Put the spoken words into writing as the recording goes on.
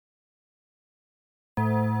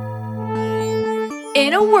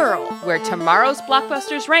In a world where tomorrow's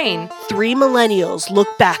blockbusters reign, Three millennials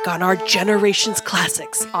look back on our generation's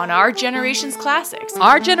classics on our generation's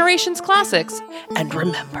classics, and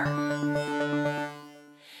remember.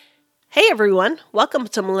 Hey everyone, welcome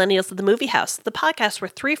to Millennials of the Movie House, the podcast where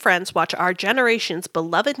three friends watch our generation's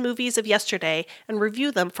beloved movies of yesterday and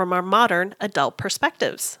review them from our modern adult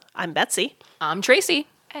perspectives. I'm Betsy. I'm Tracy.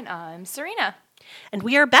 And I'm Serena. And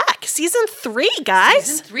we are back. Season 3, guys.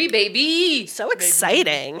 Season 3, baby. So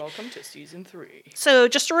exciting. Welcome to Season 3. So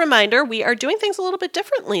just a reminder, we are doing things a little bit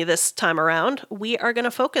differently this time around. We are going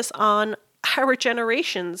to focus on our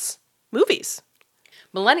generation's movies.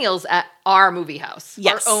 Millennials at our movie house.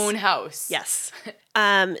 Yes. Our own house. Yes.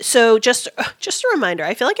 So just a reminder,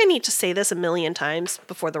 I feel like I need to say this a million times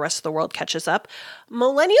before the rest of the world catches up.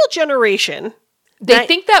 Millennial generation. They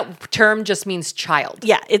think that term just means child.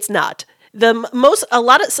 Yeah, it's not. Some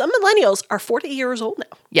millennials are 40 years old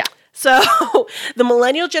now. Yeah. So the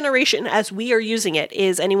millennial generation, as we are using it,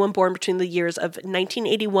 is anyone born between the years of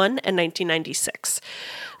 1981 and 1996.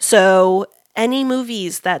 So any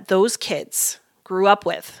movies that those kids grew up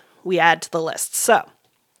with, we add to the list. So,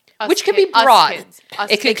 which could be broad.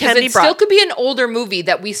 It can be broad. Still could be an older movie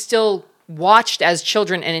that we still watched as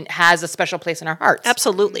children and it has a special place in our hearts.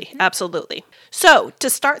 Absolutely. Absolutely. So to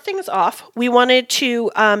start things off, we wanted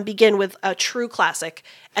to begin with a true classic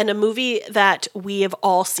and a movie that we have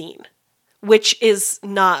all seen, which is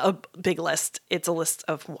not a big list. It's a list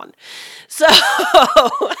of one. So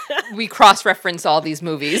we cross-reference all these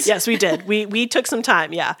movies. Yes, we did. We took some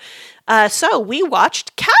time. Yeah. So we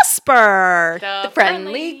watched Casper, the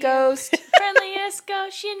friendly ghost. Friendliest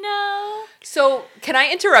ghost you know. So can I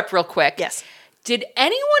interrupt real quick? Yes. Did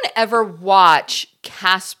anyone ever watch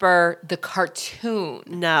Casper the cartoon?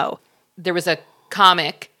 No. There was a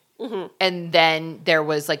comic, and then there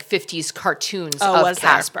was like 50s cartoons of was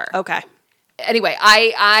Casper. there? Okay. Anyway,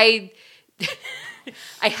 I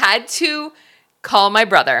had to call my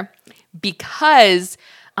brother because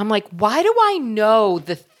I'm like, why do I know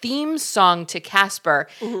the theme song to Casper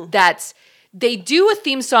they do a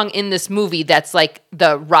theme song in this movie that's like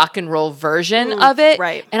the rock and roll version of it.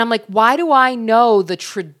 Right. And I'm like, why do I know the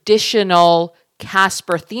traditional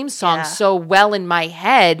Casper theme song so well in my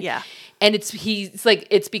head? Yeah. And it's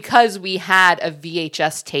because we had a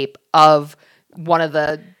VHS tape of one of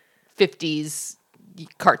the 50s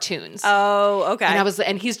cartoons. Oh, okay.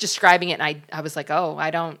 And he's describing it and I was like,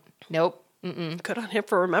 nope. Good on him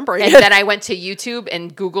for remembering And it. then I went to YouTube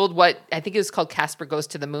and Googled what I think it was called Casper Goes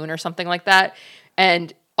to the Moon or something like that.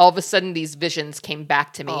 And all of a sudden these visions came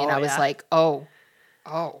back to me and I was like, oh,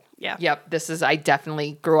 Yeah. yep, I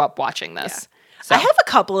definitely grew up watching this. Yeah. So, I have a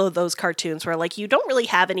couple of those cartoons where like you don't really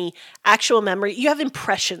have any actual memory. You have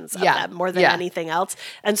impressions of them more than anything else.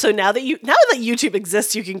 And so now that YouTube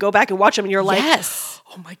exists, you can go back and watch them and you're like, yes.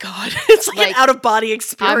 Oh my God. It's like an out of body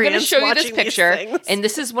experience. I'm going to show you this watching picture. these things. And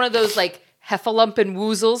this is one of those like Heffalump and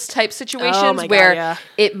Woozles type situations Oh my God, where yeah.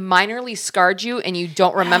 it minorly scarred you and you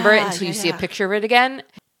don't remember it until you see a picture of it again.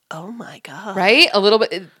 Oh my God. Right? A little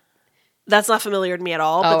bit. That's not familiar to me at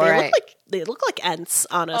all, but right. they look like Ents,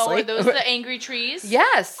 Oh, honestly. are those the angry trees?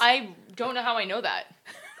 Yes. I don't know how I know that.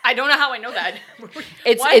 What?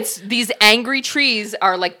 It's these angry trees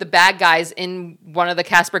are like the bad guys in one of the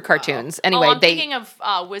Casper cartoons. Anyway, I'm thinking of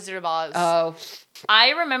Wizard of Oz. Oh. I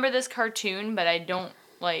remember this cartoon, but I don't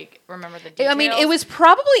remember the details. I mean, it was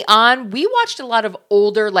probably on. We watched a lot of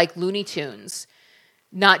older like Looney Tunes,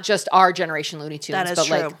 not just our generation Looney Tunes, That is but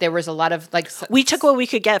true. like there was a lot of like We took what we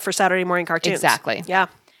could get for Saturday morning cartoons. Exactly. Yeah.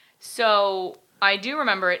 So I do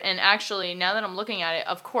remember it, and actually, now that I'm looking at it,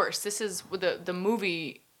 of course, this is the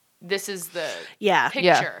movie. This is the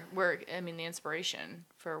picture where the inspiration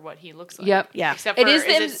for what he looks like. Yep. Yeah. Except for is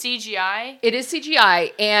it CGI? It is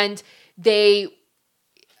CGI, and they.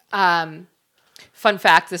 Fun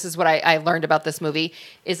fact: this is what I learned about this movie.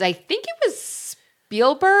 Is I think it was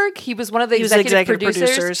Spielberg. He was one of the executive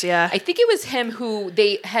producers. Yeah. I think it was him who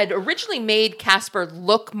they had originally made Casper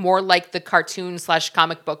look more like the cartoon /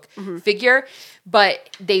 comic book figure,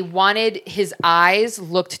 but they wanted his eyes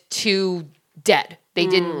looked too dead. They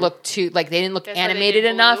didn't look too they didn't look That's why they animated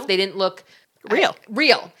did enough. blue? They didn't look Real.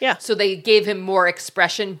 real. Yeah. So they gave him more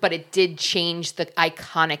expression, but it did change the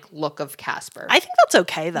iconic look of Casper. I think that's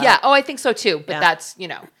okay, though. Yeah. Oh, I think so too. But Yeah. that's,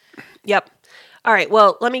 Yep. All right.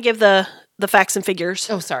 Well, let me give the facts and figures.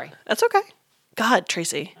 Oh, sorry. That's okay. God,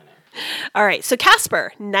 Tracy. All right. So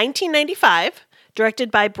Casper, 1995,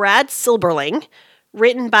 directed by Brad Silberling,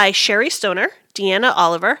 written by Sherry Stoner, Deanna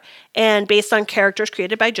Oliver, and based on characters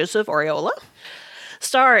created by Joseph Oriola.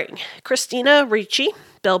 Starring Christina Ricci,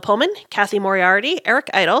 Bill Pullman, Kathy Moriarty, Eric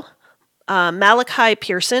Idle, Malachi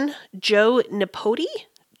Pearson, Joe Napodi,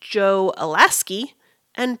 Joe Alaskey,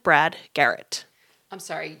 and Brad Garrett. I'm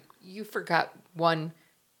sorry, you forgot one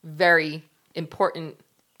very important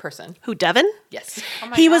person. Who, Devin? Yes.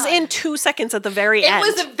 Oh he was in 2 seconds at the very end.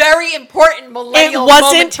 It was a very important millennial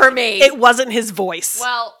moment for me. It wasn't his voice.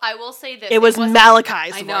 Well, I will say this. It was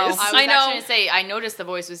Malachi's voice. I was actually going to say, I noticed the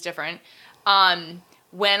voice was different.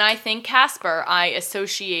 When I think Casper, I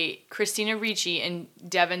associate Christina Ricci and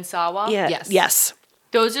Devon Sawa. Yeah. Yes.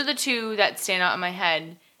 Those are the two that stand out in my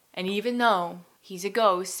head. And even though he's a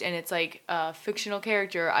ghost and it's like a fictional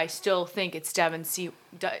character, I still think it's Devon Sawa.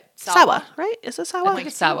 Sawa, right? Is it Sawa? I think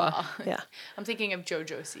it's Sawa. Yeah. I'm thinking of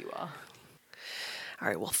Jojo Siwa. All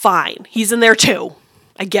right, well, fine. He's in there too,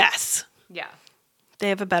 I guess. Yeah. They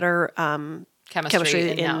have a better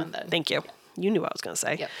chemistry in now and then. Thank you. You knew what I was going to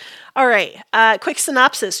say. Yep. All right. Quick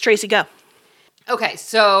synopsis. Tracy, go. Okay,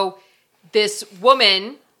 so this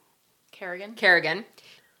woman, Kerrigan.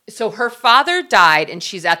 So her father died, and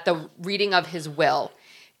she's at the reading of his will.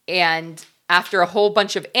 And after a whole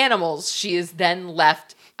bunch of animals, she is then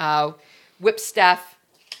left Whipstaff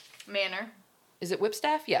Manor. Is it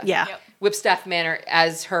Whipstaff? Yeah. Yeah. Yep. Whipstaff Manor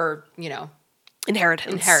as her,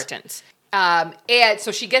 Inheritance. And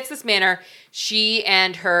so she gets this manor. She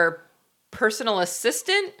and her personal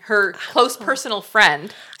assistant, her close personal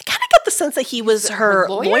friend. I kind of get the sense that he was her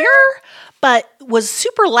lawyer, but was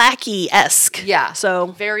super lackey-esque. Yeah.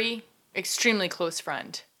 So Extremely close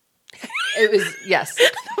friend. It was, yes.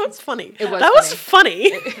 That was funny. That was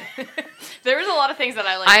funny. There was a lot of things that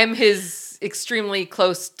I like. I am his extremely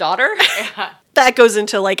close daughter. Yeah. That goes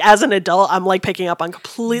into, as an adult, I'm, picking up on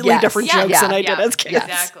completely different jokes than I did as kids.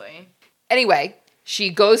 Exactly. Anyway, she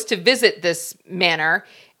goes to visit this manor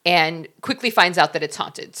and quickly finds out that it's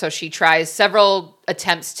haunted. So she tries several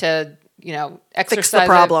attempts to, exorcise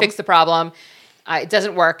fix the problem. It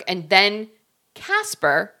doesn't work. And then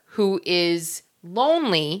Casper, who is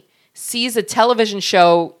lonely, sees a television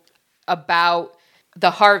show about the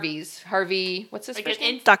Harveys. Harvey, what's his first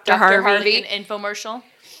name? Dr. Harvey. An infomercial.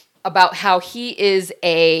 About how he is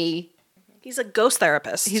He's a ghost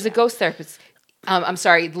therapist. He's a ghost therapist. I'm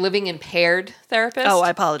sorry, living impaired therapist. Oh, I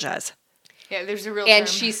apologize. Yeah, there's a real and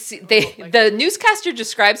term. The newscaster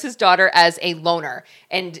describes his daughter as a loner,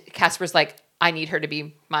 and Casper's like, I need her to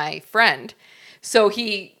be my friend. So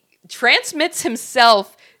he transmits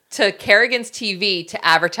himself to Kerrigan's TV to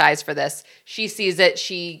advertise for this. She sees it.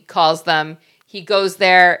 She calls them. He goes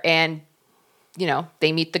there, and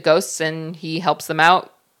they meet the ghosts, and he helps them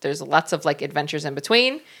out. There's lots of adventures in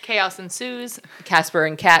between. Chaos ensues. Casper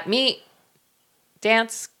and Kat meet,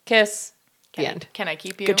 dance, kiss. The end. Can I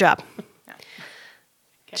keep you? Good job.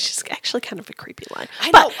 She's actually kind of a creepy line. I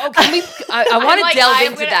know. Oh, can we? I want to delve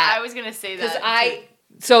into that. I was going to say that.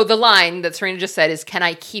 So the line that Serena just said is, "Can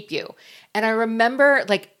I keep you?" And I remember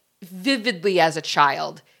vividly as a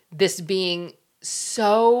child this being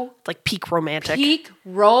so peak romantic. Peak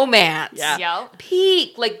romance. Yeah.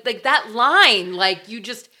 Peak that line. You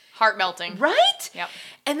just heart melting. Right? Yep.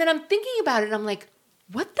 And then I'm thinking about it and I'm like,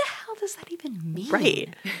 what the hell does that even mean?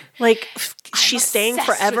 Right. She's staying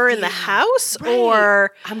forever in the house? Right.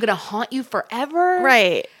 Or I'm going to haunt you forever?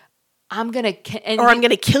 Right. I'm going to... Or I'm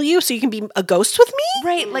going to kill you so you can be a ghost with me?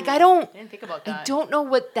 Right. I didn't think about that. I don't know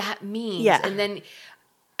what that means. Yeah. And then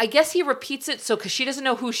I guess he repeats it because she doesn't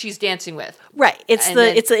know who she's dancing with. Right. It's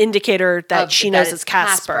the indicator that she knows it's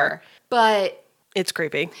Casper. But... It's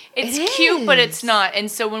creepy. It's cute, but it's not.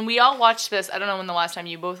 And so when we all watched this, I don't know when the last time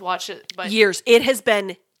you both watched it, but years. It has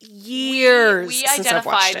been years we since I've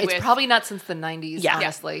watched it. It's probably not since the 90s,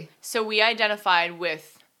 honestly. So we identified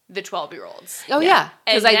with the 12-year-olds. Oh, yeah.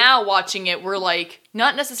 And now watching it, we're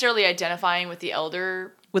not necessarily identifying with the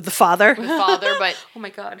elder. With the father? With the father, but... Oh, my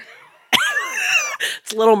God.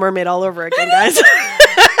 It's Little Mermaid all over again, guys.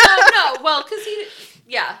 No. Well, because he...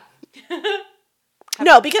 Yeah.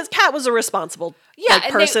 No, because Kat was a responsible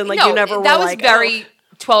person. You never were that was very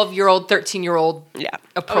 12-year-old, 13-year-old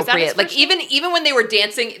appropriate. Even when they were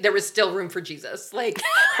dancing, there was still room for Jesus.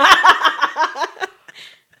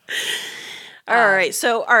 All right.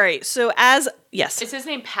 So as yes, is his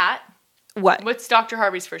name Pat? What? What's Dr.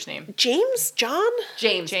 Harvey's first name? James? John?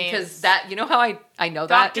 James. Because that, how I know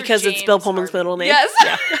that? Because it's Bill Pullman's middle name. Yes.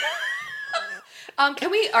 Yeah. Can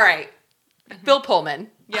we? All right. Bill Pullman.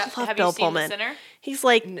 Yeah. I love Have Bill you seen Pullman. The Sinner? He's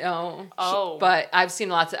no. Oh. But I've seen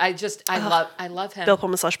lots. I love him. Bill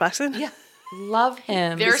Pullman / Baxton? Yeah. Love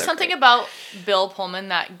him. There's something about Bill Pullman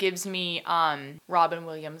that gives me Robin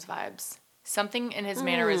Williams vibes. Something in his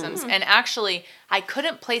mannerisms. And actually, I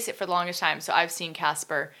couldn't place it for the longest time. So I've seen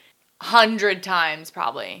Casper 100 times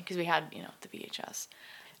probably because we had, the VHS.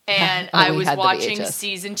 And I was watching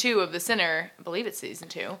season 2 of The Sinner. I believe it's season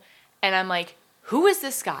 2. And I'm like, who is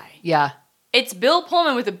this guy? Yeah. It's Bill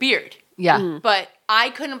Pullman with a beard. Yeah. But I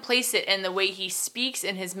couldn't place it in the way he speaks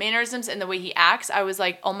and his mannerisms and the way he acts. I was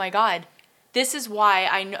like, oh my God, this is why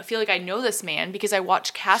I feel like I know this man, because I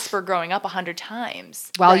watched Casper growing up 100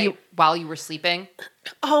 times. While you were sleeping?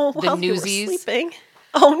 Oh, while Newsies. You were sleeping?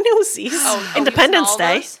 Oh, Newsies. Independence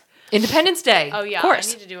Day. Independence Day. Oh yeah, of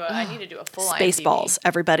course. I need to do a full Spaceballs,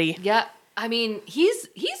 everybody. Yeah. I mean, he's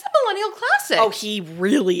a millennial classic. Oh, he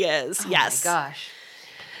really is. Yes. Oh my gosh.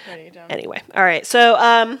 Anyway, all right. So,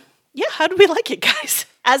 how did we like it, guys?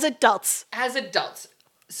 As adults.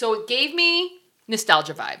 So it gave me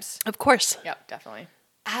nostalgia vibes. Of course. Yep, definitely.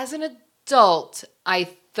 As an adult, I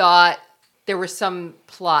thought there were some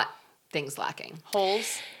plot things lacking.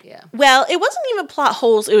 Holes? Yeah. Well, it wasn't even plot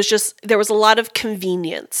holes. It was just, there was a lot of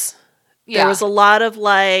convenience. Yeah. There was a lot of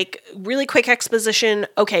really quick exposition.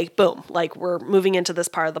 Okay, boom. We're moving into this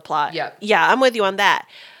part of the plot. Yeah. Yeah, I'm with you on that.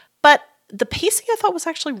 But the pacing I thought was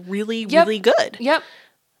actually really, really good. Yep.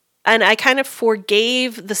 And I kind of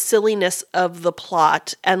forgave the silliness of the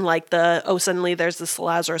plot and suddenly there's this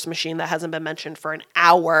Lazarus machine that hasn't been mentioned for an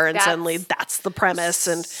hour and suddenly that's the premise.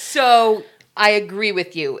 And so I agree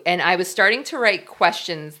with you. And I was starting to write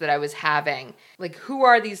questions that I was having. Who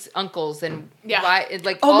are these uncles and why?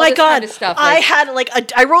 Oh all my this God. kind of stuff. I had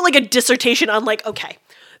I wrote a dissertation on okay,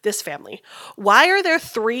 this family. Why are there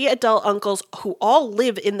 3 adult uncles who all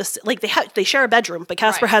live in the they share a bedroom, but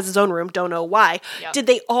Casper has his own room. Don't know why. Yep. Did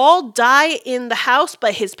they all die in the house,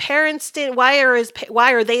 but his parents didn't? Why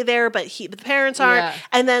are they there, but the parents aren't? Yeah.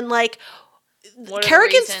 And then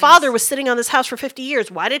Kerrigan's father was sitting on this house for 50 years.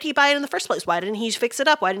 Why did he buy it in the first place? Why didn't he fix it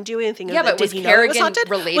up? Why didn't he do anything? Yeah, but was Kerrigan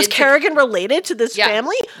related? Was Kerrigan related to this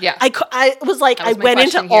family? Yeah. I went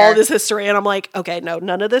into all this history and I'm like, okay, no,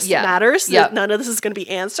 none of this matters. Yep. None of this is going to be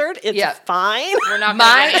answered. It's fine. We're not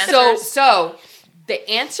going to get answers. So the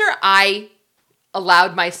answer I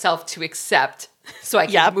allowed myself to accept so I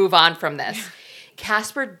can move on from this.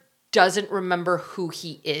 Casper doesn't remember who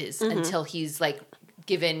he is until he's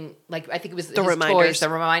given, I think it was his toys, the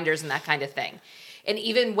reminders and that kind of thing. And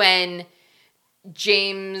even when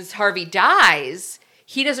James Harvey dies,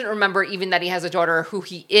 he doesn't remember even that he has a daughter or who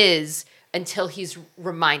he is until he's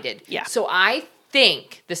reminded. Yeah. So I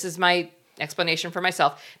think, this is my explanation for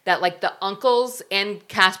myself, that the uncles and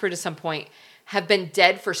Casper to some point have been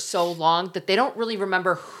dead for so long that they don't really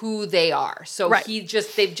remember who they are. So they've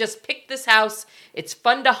just picked this house. It's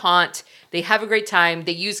fun to haunt. They have a great time.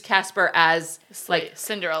 They use Casper as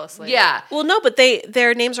Cinderella slave. Yeah. Well, no, but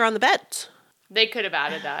their names are on the beds. They could have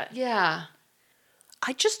added that. Yeah.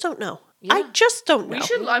 I just don't know. Yeah. I just don't know.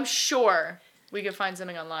 I'm sure we could find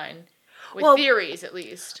something online with theories at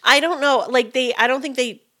least. I don't know. I think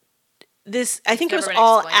it was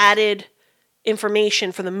all added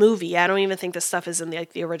information for the movie. I don't even think this stuff is in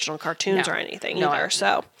the original cartoons or anything either.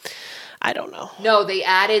 So I don't know. No, they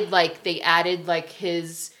added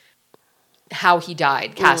his how he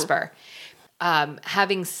died, Casper.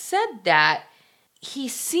 Having said that, he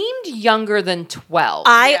seemed younger than 12.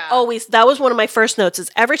 That was one of my first notes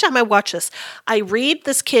is every time I watch this, I read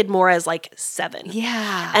this kid more as 7.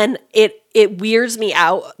 Yeah. And it weirds me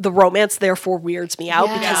out. The romance therefore weirds me out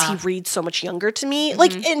because he reads so much younger to me.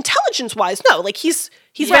 Intelligence wise, no. He's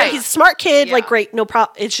right. He's a smart kid, great, no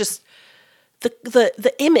problem. It's just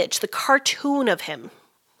the image, the cartoon of him.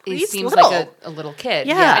 He seems like a little kid.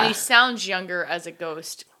 Yeah. And he sounds younger as a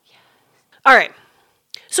ghost. All right.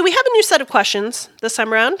 So we have a new set of questions this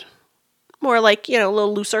time around. More a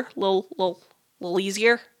little looser, a little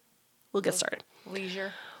easier. We'll get started.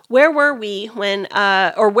 Leisure. Where were we when,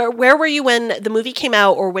 where were you when the movie came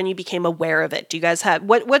out or when you became aware of it? Do you guys have,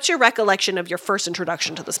 what's your recollection of your first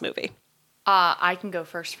introduction to this movie? I can go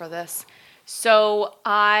first for this. So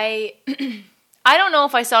I don't know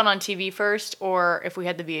if I saw it on TV first or if we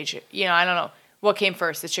had the VHS. I don't know what came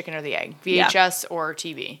first, the chicken or the egg, VHS or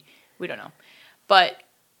TV. We don't know. But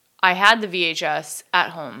I had the VHS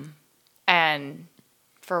at home, and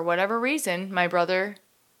for whatever reason, my brother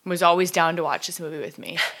was always down to watch this movie with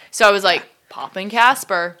me. So I was popping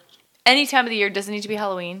Casper. Any time of the year, doesn't need to be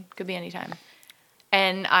Halloween, could be any time.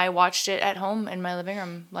 And I watched it at home in my living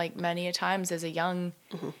room many a times as a young,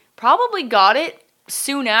 probably got it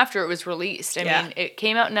soon after it was released. I mean, it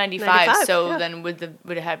came out in 95 so then would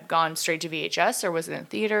it have gone straight to VHS or was it in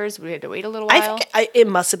theaters? We had to wait a little while? I think it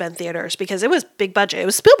must have been theaters because it was big budget. It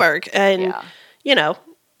was Spielberg and,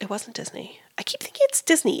 it wasn't Disney. I keep thinking it's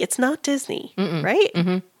Disney. It's not Disney, right?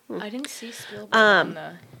 I didn't see Spielberg on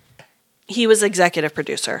the... He was executive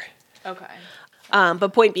producer. Okay.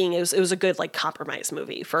 But point being, it was a good like compromise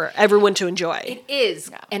movie for everyone to enjoy. It is.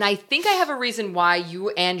 Yeah. And I think I have a reason why you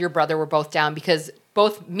and your brother were both down, because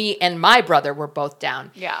both me and my brother were both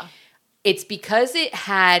down. Yeah. It's because it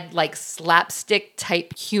had like slapstick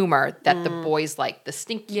type humor that the boys like. The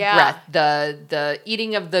stinky breath, the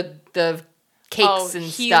eating of the cakes and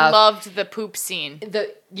stuff. He loved the poop scene. You know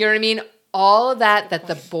what I mean? All of that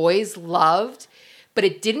the boys loved. But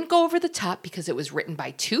it didn't go over the top because it was written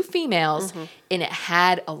by two females, and it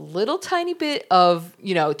had a little tiny bit of,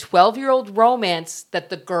 12-year-old romance that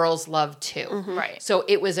the girls loved too. Right. So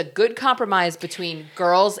it was a good compromise between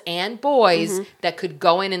girls and boys that could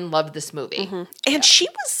go in and love this movie. And she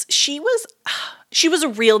was a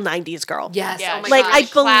real 90s girl. Yes. Yeah, oh my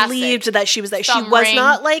like gosh. I believed that she was that. She was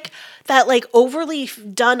not like that like overly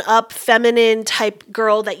done up feminine type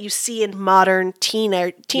girl that you see in modern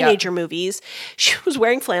teenager movies. She was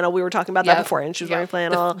wearing flannel. We were talking about that before, and she was wearing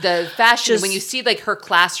flannel. The fashion, when you see like her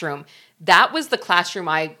classroom, that was the classroom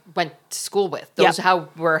I went to school with. Those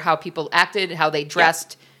were how people acted, how they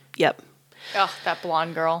dressed. Yep. Oh, that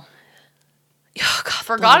blonde girl. Oh, God,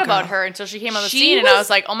 forgot about her until she came on the scene, and I was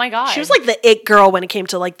like, oh my God. She was like the it girl when it came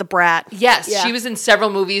to like the brat. Yes, she was in several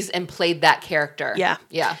movies and played that character. Yeah.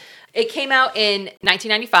 Yeah. It came out in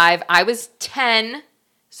 1995. I was 10.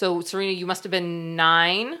 So, Serena, you must have been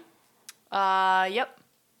 9. Yep. I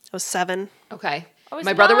was 7. Okay. I was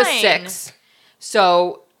My brother was 9. 6.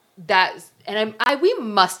 So, we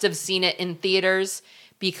must have seen it in theaters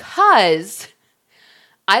because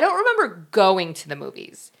I don't remember going to the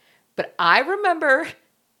movies. But I remember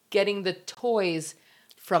getting the toys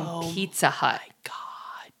from Pizza Hut. Oh,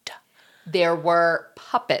 my God. There were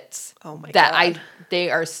puppets. Oh, my God. They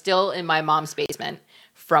are still in my mom's basement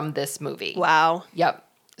from this movie. Wow. Yep.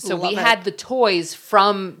 So we had the toys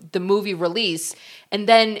from the movie release. And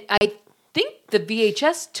then I think the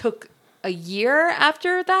VHS took a year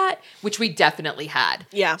after that, which we definitely had.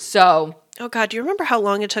 Yeah. So... Oh, God. Do you remember how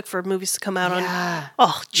long it took for movies to come out on?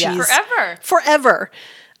 Oh, jeez. Yeah. Forever.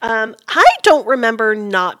 I don't remember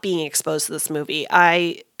not being exposed to this movie.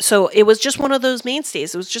 So it was just one of those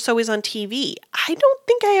mainstays. It was just always on TV. I don't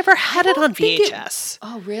think I ever had it on VHS.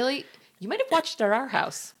 Oh, really? You might have watched it at our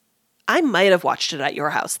house. I might have watched it at your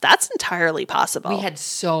house. That's entirely possible. We had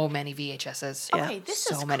so many VHSs. Okay, this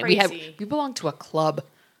is many. crazy. We belonged to a club.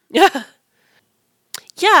 Yeah.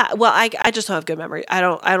 Yeah, well, I just don't have good memory. I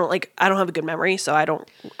don't have a good memory, so I don't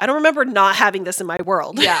remember not having this in my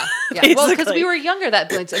world. Yeah. Well, because we were younger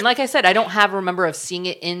that point, and like I said, I don't remember of seeing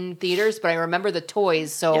it in theaters, but I remember the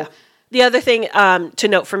toys. So the other thing to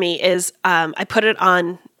note for me is I put it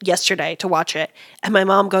on yesterday to watch it, and my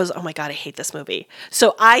mom goes, "Oh my God, I hate this movie."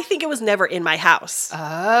 So I think it was never in my house.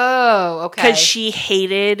 Oh, okay. Because she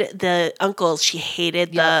hated the uncles, she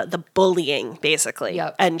hated the bullying, basically.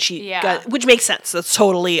 Yep. And she got, which makes sense. That's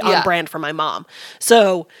totally on brand for my mom.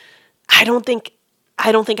 So I don't think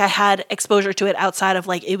I had exposure to it outside of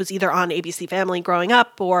like it was either on ABC Family growing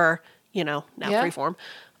up or, now Freeform.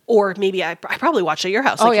 Or maybe I probably watched it at your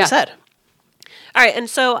house, like you said. All right, and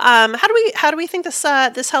so how do we think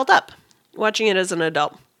this held up? Watching it as an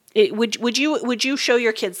adult, would you show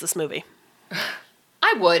your kids this movie?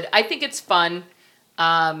 I would. I think it's fun.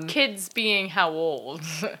 Kids being how old?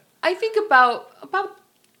 I think about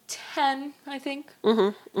 10. I think.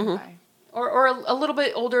 Okay. Or a little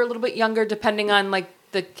bit older, a little bit younger, depending on like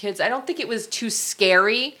the kids. I don't think it was too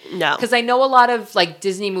scary. No, because I know a lot of like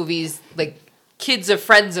Disney movies, like kids of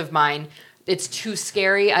friends of mine. It's too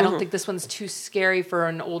scary. I don't think this one's too scary for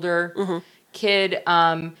an older kid.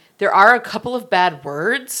 There are a couple of bad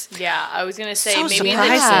words. Yeah, I was gonna say So maybe in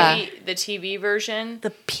the TV version. The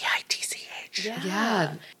PITCH.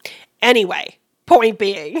 Yeah. Anyway, point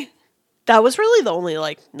being, that was really the only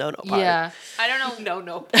like no part. Yeah. I don't know.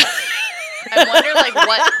 No. I wonder like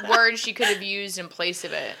what word she could have used in place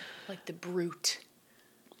of it, like the brute.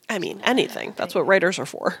 I mean, anything. That's what writers are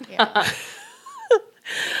for. Yeah.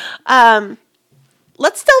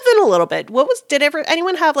 Let's delve in a little bit. Did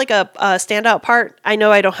anyone have like a standout part? I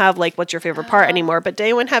know I don't have like what's your favorite part anymore, but did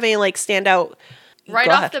anyone have any like standout? Right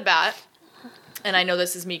off the bat, and I know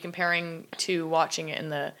this is me comparing to watching it in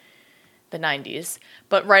the 90s,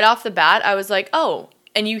 but right off the bat, I was like, oh,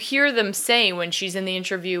 and you hear them say when she's in the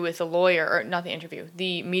interview with a lawyer, or not the interview,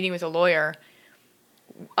 the meeting with a lawyer,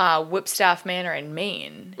 Whipstaff Manor in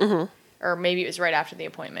Maine, or maybe it was right after the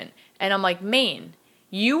appointment, and I'm like, Maine.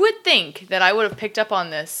 You would think that I would have picked up on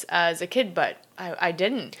this as a kid, but I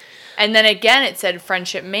didn't. And then again, it said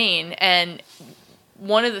Friendship, Maine. And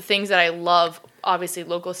one of the things that I love, obviously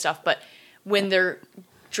local stuff, but when they're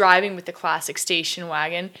driving with the classic station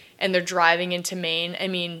wagon and they're driving into Maine, I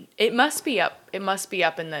mean, it must be up in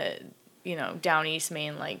down East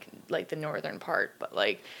Maine, like the northern part, but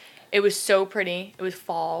like it was so pretty. It was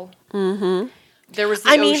fall. Mm-hmm. There was the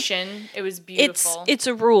ocean. It was beautiful. It's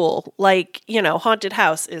a rule. Like, haunted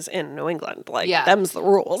house is in New England. Like, them's the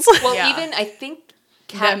rules. Well, even I think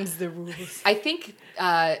them's the rules. I think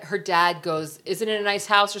her dad goes, "Isn't it a nice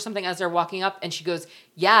house?" or something as they're walking up, and she goes,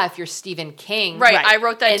 "Yeah, if you're Stephen King." Right. I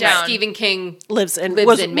wrote that down. Stephen King lives in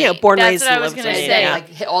Maine. Born, That's raised, what I and was lives gonna in say. Maine.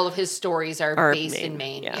 Like all of his stories are based in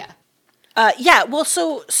Maine. Yeah. Well,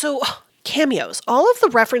 so cameos. All of the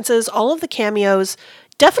references, all of the cameos.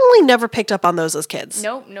 Definitely never picked up on those as kids.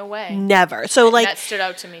 Nope, no way. Never. So like that stood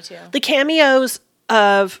out to me too. The cameos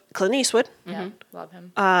of Clint Eastwood. Yeah, love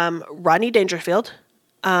him. Rodney Dangerfield.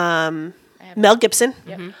 Mel Gibson.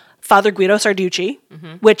 Yep. Father Guido Sarducci,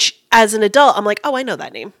 which as an adult, I'm like, oh, I know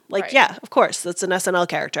that name. Like, right. Yeah, of course. That's an SNL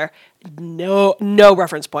character. No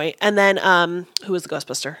reference point. And then, who was the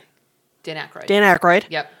Ghostbuster? Dan Aykroyd. Dan Aykroyd.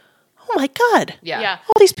 Yep. Oh my God. Yeah.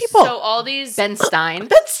 All these people. So all these. Ben Stein.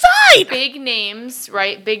 Ben Stein! Big names,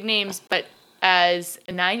 right? Big names, but as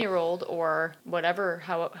a 9-year-old or whatever,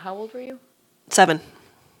 how old were you? 7.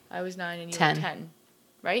 I was 9 and you 10. were 10.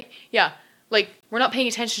 Right? Yeah. Like, we're not paying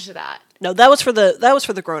attention to that. No, that was for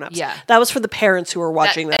the grown-ups. Yeah. That was for the parents who were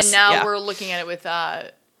watching this. And now we're looking at it with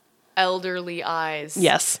elderly eyes.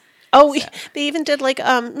 Yes. Oh, so. They even did like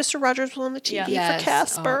Mr. Rogers was on the TV for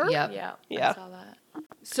Casper. Oh, yeah. I saw that.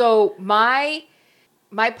 So my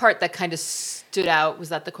part that kind of stood out, was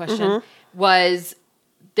that the question? Was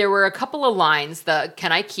there were a couple of lines. The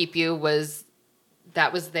 "Can I keep you" was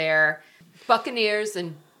there. Buccaneers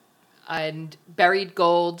and buried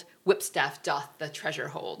gold, whipstaff doth the treasure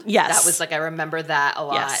hold. Yes. That was like, I remember that a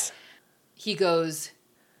lot. Yes. He goes,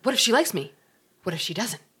 "What if she likes me? What if she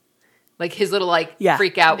doesn't?" Like his little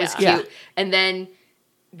freak out was cute. Yeah. And then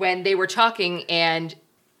when they were talking and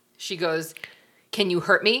she goes, "Can you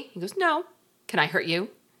hurt me?" He goes, "No." "Can I hurt you?"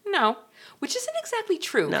 "No." Which isn't exactly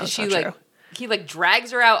true. No, it's she not true. He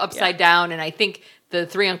drags her out upside down, and I think the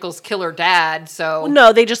 3 uncles kill her dad, so...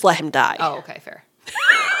 No, they just let him die. Oh, okay, fair.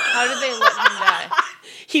 How did they let him die?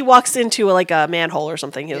 He walks into a manhole or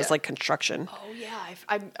something. It was like construction. Oh, yeah.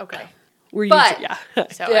 I'm okay.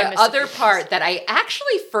 So the other part that I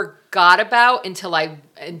actually forgot about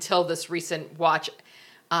until this recent watch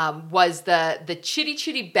was the chitty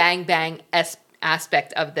chitty bang bang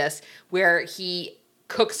aspect of this, where he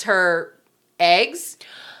cooks her eggs.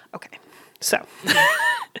 Okay, so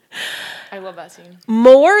I love that scene.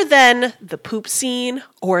 More than the poop scene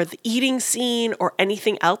or the eating scene or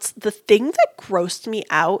anything else, the thing that grossed me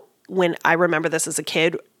out when I remember this as a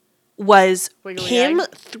kid was him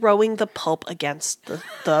throwing the pulp against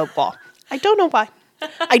the wall. I don't know why.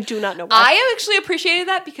 I do not know why. I actually appreciated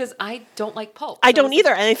that because I don't like pulp. I don't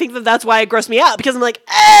either. And I think that's why it grossed me out, because I'm like,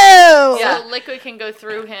 oh! Yeah, liquid can go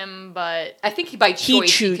through him, but... I think by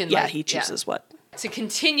choice he chooses what. To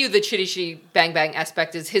continue the chitty chitty bang bang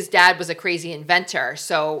aspect is his dad was a crazy inventor.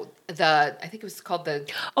 So I think it was called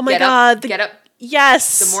the... Oh my God. Get Up.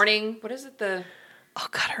 Yes. The morning... What is it? Oh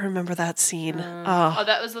God, I remember that scene.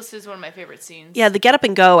 that was listed as one of my favorite scenes. Yeah, the Get Up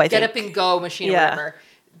and Go, I think. Get Up and Go machine or whatever.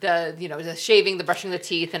 The shaving, the brushing the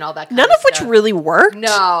teeth, and all that kind None of of which stuff. really worked.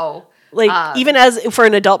 No. Even as for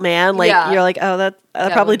an adult man, you're like, oh, that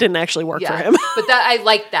probably didn't actually work for him. But I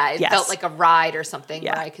liked that. It felt like a ride or something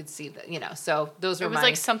where I could see that, so those were It was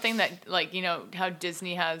like something that, how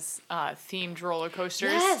Disney has themed roller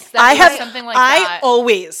coasters. Yes. Something like that. I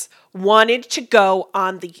always wanted to go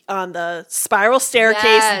on the spiral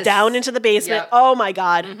staircase down into the basement. Yep. Oh my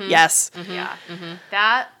God. Mm-hmm. Yes. Mm-hmm. Yeah. Mm-hmm.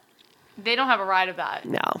 That, they don't have a ride of that.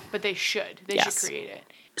 No. But they should. They should create it.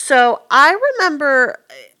 So I remember...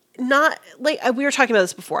 Not we were talking about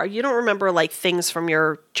this before. You don't remember things from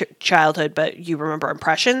your childhood, but you remember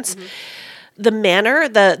impressions. Mm-hmm. The manor,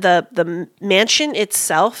 the mansion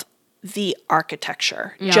itself, the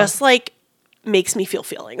architecture, just makes me feel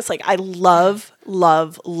feelings. I love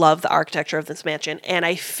the architecture of this mansion, and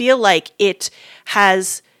I feel like it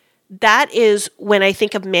has. That is when I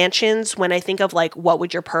think of mansions. When I think of what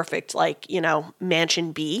would your perfect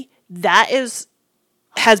mansion be? That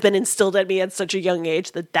has been instilled at me at such a young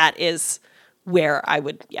age that is where I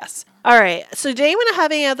would, yes. All right. So did anyone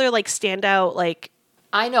have any other standout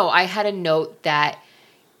I know. I had a note that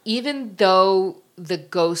even though the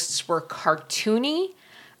ghosts were cartoony,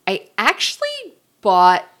 I actually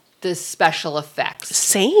bought the special effects.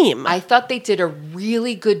 Same. I thought they did a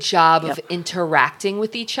really good job of interacting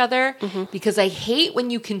with each other, because I hate when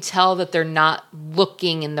you can tell that they're not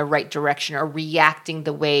looking in the right direction or reacting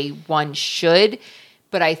the way one should.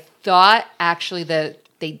 But I thought actually that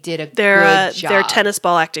they did a good job. Their tennis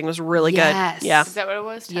ball acting was really good. Yeah. Is that what it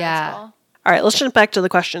was? Tennis ball? All right, let's jump back to the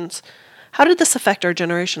questions. How did this affect our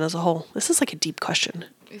generation as a whole? This is like a deep question.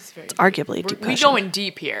 It's arguably a deep question. We're going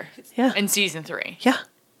deep here. Yeah. In season 3. Yeah.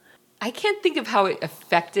 I can't think of how it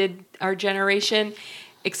affected our generation,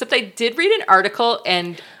 except I did read an article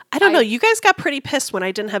and I don't know. You guys got pretty pissed when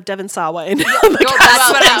I didn't have Devon Sawa in.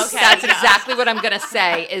 That's exactly what I'm going to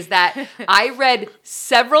say is that I read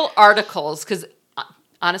several articles because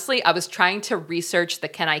honestly, I was trying to research the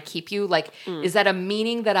 "Can I Keep You?" Like, is that a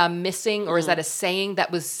meaning that I'm missing or is that a saying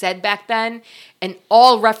that was said back then? And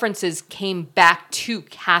all references came back to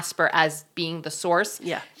Casper as being the source.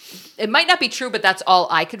 Yeah. It might not be true, but that's all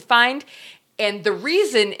I could find. And the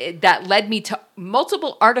reason that led me to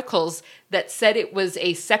multiple articles that said it was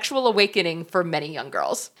a sexual awakening for many young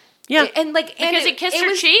girls. Yeah. And like, because he kissed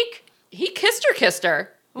her cheek? He kissed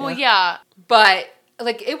her. Well, yeah. But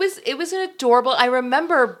like, it was an adorable, I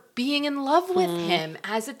remember being in love with him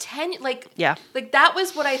as a 10, like that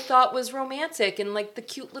was what I thought was romantic and like the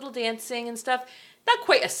cute little dancing and stuff. Not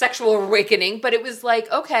quite a sexual awakening, but it was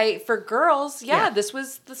like, okay, for girls, this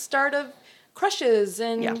was the start of crushes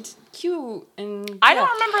and cute and I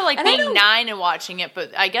don't remember like being 9 and watching it,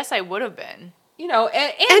 but I guess I would have been. You know,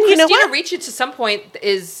 and Christina Ricci to some point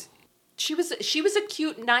is she was a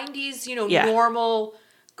cute 90s, normal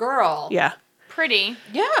girl. Yeah. Pretty.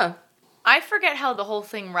 Yeah. I forget how the whole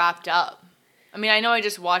thing wrapped up. I mean, I know I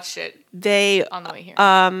just watched it on the way here.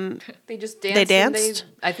 They just danced. They danced.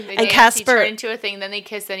 I think they danced. Casper, he turned into a thing, then they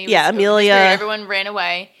kissed, then he was Amelia. Everyone ran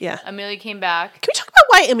away. Yeah. Amelia came back. Can we talk about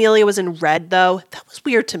why Amelia was in red, though? That was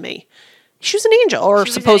weird to me. She was an angel, or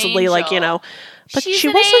supposedly, like, but she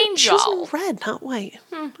wasn't. She was in red, not white.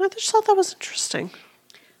 I just thought that was interesting.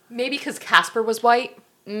 Maybe because Casper was white.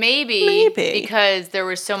 Maybe because there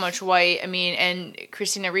was so much white. I mean, and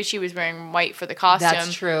Christina Ricci was wearing white for the costume.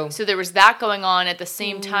 That's true. So there was that going on at the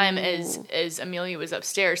same time as Amelia was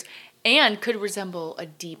upstairs, and could resemble a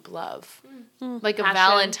deep love, like a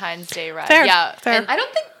Valentine's Day red. Fair, yeah, fair. And I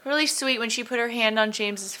don't think really sweet when she put her hand on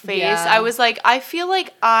James's face. Yeah. I was like, I feel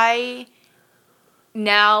like I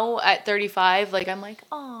now at 35, like I'm like,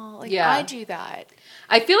 oh, like I do that.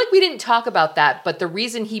 I feel like we didn't talk about that, but the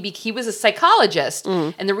reason he was a psychologist,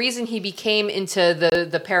 and the reason he became into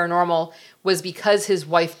the paranormal was because his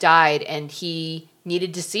wife died, and he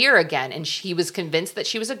needed to see her again, and he was convinced that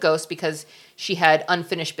she was a ghost because she had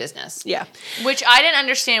unfinished business. Yeah, which I didn't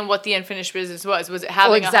understand what the unfinished business was. Was it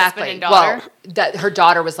having a husband and daughter? Well, that her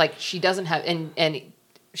daughter was like, she doesn't have, and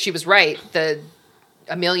she was right.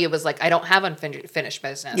 Amelia was like, I don't have unfinished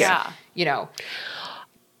business. Yeah,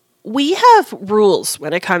 We have rules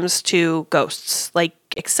when it comes to ghosts, like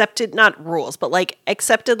accepted, not rules, but like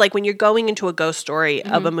accepted, like when you're going into a ghost story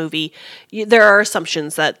of a movie, there are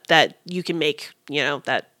assumptions that you can make,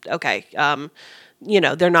 that, okay,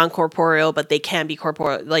 they're non-corporeal, but they can be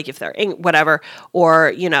corporeal, like if they're whatever,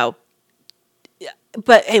 or,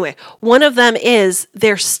 but anyway, one of them is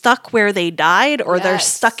they're stuck where they died or they're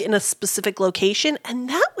stuck in a specific location. And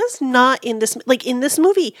that was not in this, like in this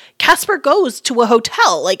movie, Casper goes to a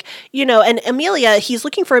hotel, like, and Amelia, he's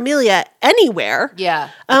looking for Amelia anywhere.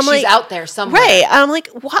 Yeah. She's out there somewhere. Right. I'm like,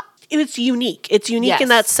 what? It's unique. It's unique in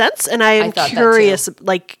that sense. And I'm curious,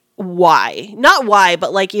 like, why? Not why,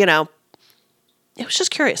 but like, it was just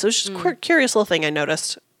curious. It was just a curious little thing I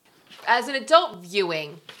noticed. As an adult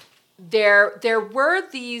viewing, there were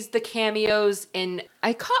the cameos in,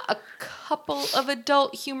 I caught a couple of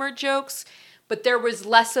adult humor jokes, but there was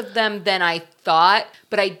less of them than I thought.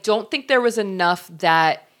 But I don't think there was enough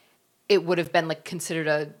that it would have been like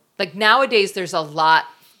considered like nowadays there's a lot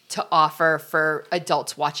to offer for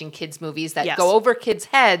adults watching kids movies that go over kids'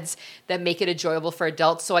 heads that make it enjoyable for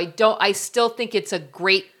adults. So I still think it's a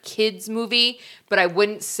great kids movie, but I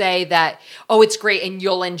wouldn't say that, oh, it's great and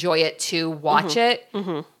you'll enjoy it to watch it.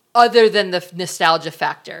 Other than the nostalgia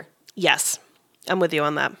factor. Yes, I'm with you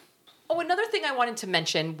on that. Oh, another thing I wanted to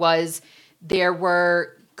mention was there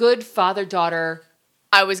were good father-daughter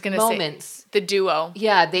I was going to say the duo.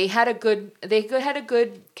 Yeah, they had a good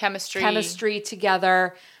chemistry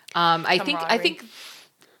together. I think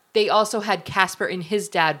they also had Casper and his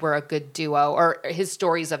dad were a good duo, or his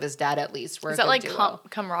stories of his dad at least were. Is that like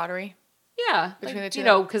camaraderie? Yeah, between the two,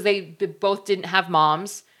 because they both didn't have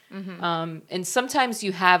moms. And sometimes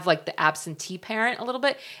you have like the absentee parent a little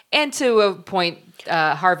bit, and to a point,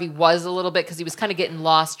 Harvey was a little bit because he was kind of getting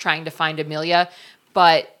lost trying to find Amelia,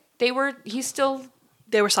 but they were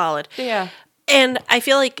solid. Yeah, and I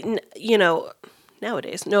feel like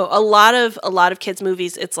nowadays, a lot of kids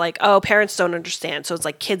movies, it's like, oh, parents don't understand, so it's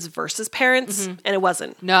like kids versus parents, and it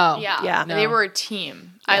wasn't. No, they were a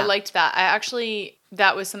team. Yeah. I liked that.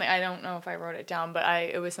 That was something I don't know if I wrote it down, but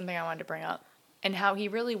it was something I wanted to bring up. And how he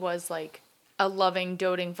really was like a loving,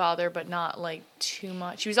 doting father, but not like too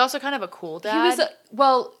much. He was also kind of a cool dad.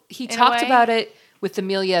 He talked about it with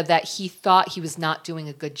Amelia that he thought he was not doing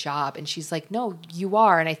a good job. And she's like, no, you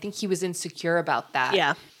are. And I think he was insecure about that.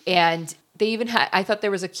 Yeah. And they even I thought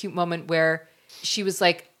there was a cute moment where she was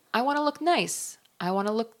like, I want to look nice. I want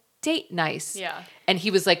to look date nice. Yeah. And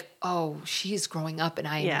he was like, oh, she's growing up and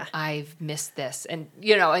I've missed this. And,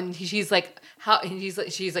 and she's like, how? And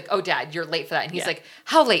she's like, oh, Dad, you're late for that. And he's like,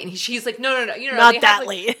 how late? And she's like, no. Not that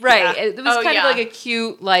late. Right. Yeah. It was kind of like a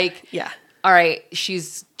cute, all right,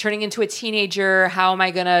 she's turning into a teenager. How am I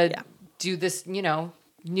going to do this,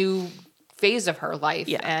 new phase of her life?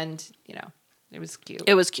 Yeah. And, it was cute.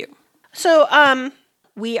 It was cute. So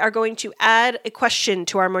we are going to add a question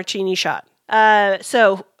to our martini shot.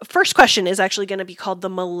 So first question is actually going to be called the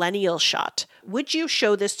millennial shot. Would you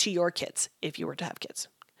show this to your kids if you were to have kids?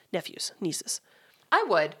 Nephews, nieces? I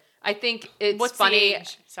would. I think it's What's funny. The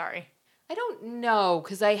age? Sorry. I don't know,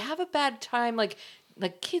 because I have a bad time, like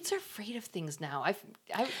kids are afraid of things now.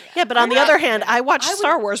 But on the other hand, I watched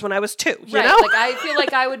Star Wars when I was 2. You know? Like I feel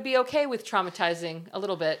like I would be okay with traumatizing a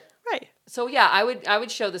little bit. Right. So yeah, I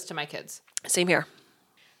would show this to my kids. Same here.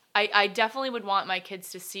 I definitely would want my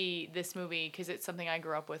kids to see this movie because it's something I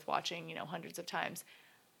grew up with watching, hundreds of times.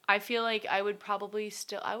 I feel like I would probably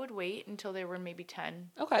I would wait until they were maybe 10.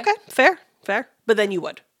 Okay. Fair. But then you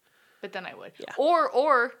would. But then I would. Yeah.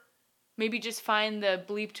 Or maybe just find the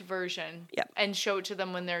bleeped version and show it to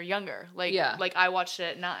them when they're younger. Like I watched it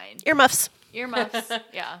at 9. Earmuffs.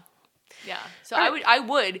 Yeah. So I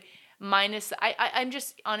would minus I'm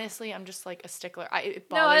just like a stickler. It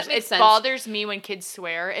bothers me when kids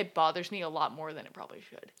swear. It bothers me a lot more than it probably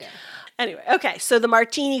should. Yeah. Anyway, okay. So the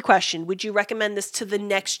martini question, would you recommend this to the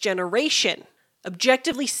next generation?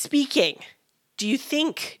 Objectively speaking, do you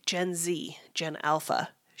think Gen Z, Gen Alpha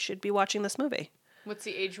should be watching this movie? What's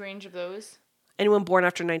the age range of those? Anyone born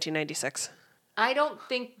after 1996. I don't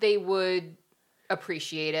think they would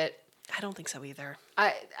appreciate it. I don't think so either.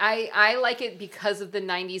 I like it because of the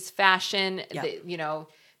 90s fashion,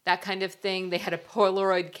 that kind of thing. They had a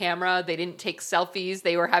Polaroid camera. They didn't take selfies.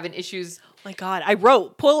 They were having issues. Oh my God, I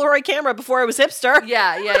wrote Polaroid camera before I was hipster.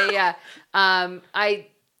 Yeah. I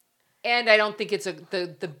don't think it's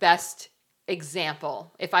the best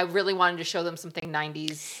example. If I really wanted to show them something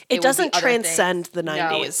 90s, it doesn't transcend the 90s.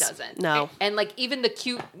 No, it doesn't. No. And like even the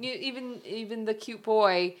cute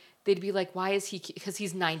boy, they'd be like, why is he cute? Because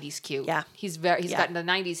he's 90s cute. Yeah. He's got the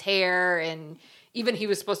 90s hair, and even he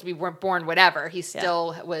was supposed to be born whatever, he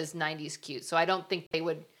still was 90s cute. So I don't think they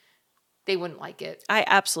wouldn't like it. I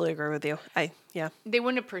absolutely agree with you. They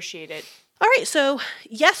wouldn't appreciate it. All right, so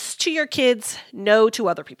yes to your kids, no to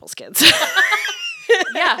other people's kids.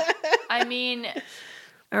 Yeah. I mean,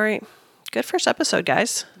 all right. Good first episode,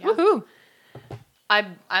 guys. Yeah. Woohoo.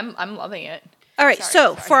 I'm loving it. All right,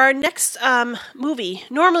 for our next movie,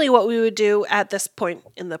 normally what we would do at this point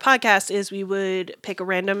in the podcast is we would pick a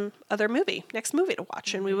random other next movie to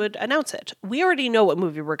watch, and we would announce it. We already know what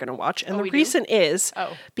movie we're going to watch, and the reason is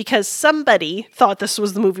because somebody thought this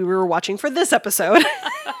was the movie we were watching for this episode.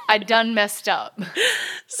 I done messed up.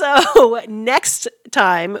 So next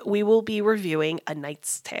time, we will be reviewing A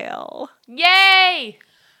Knight's Tale. Yay!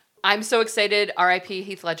 I'm so excited. R.I.P.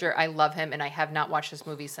 Heath Ledger. I love him, and I have not watched this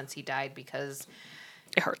movie since he died because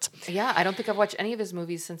it hurts. Yeah, I don't think I've watched any of his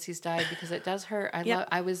movies since he's died because it does hurt.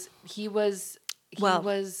 He was.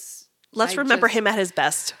 Let's remember him at his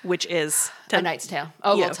best, which is A Knight's Tale.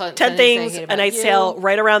 Oh, 10 Things, A Knight's Tale,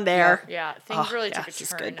 right around there. Yeah, things really took a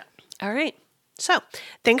turn. Good. All right. So,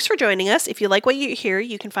 thanks for joining us. If you like what you hear,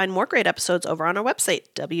 you can find more great episodes over on our website,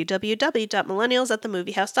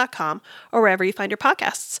 www.millennialsatthemoviehouse.com, or wherever you find your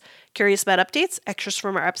podcasts. Curious about updates, extras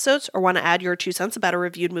from our episodes, or want to add your 2 cents about a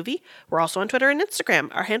reviewed movie? We're also on Twitter and Instagram.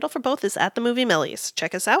 Our handle for both is @TheMovieMillies.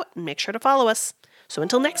 Check us out and make sure to follow us. So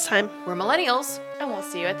until next time, we're millennials, and we'll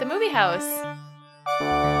see you at the movie house.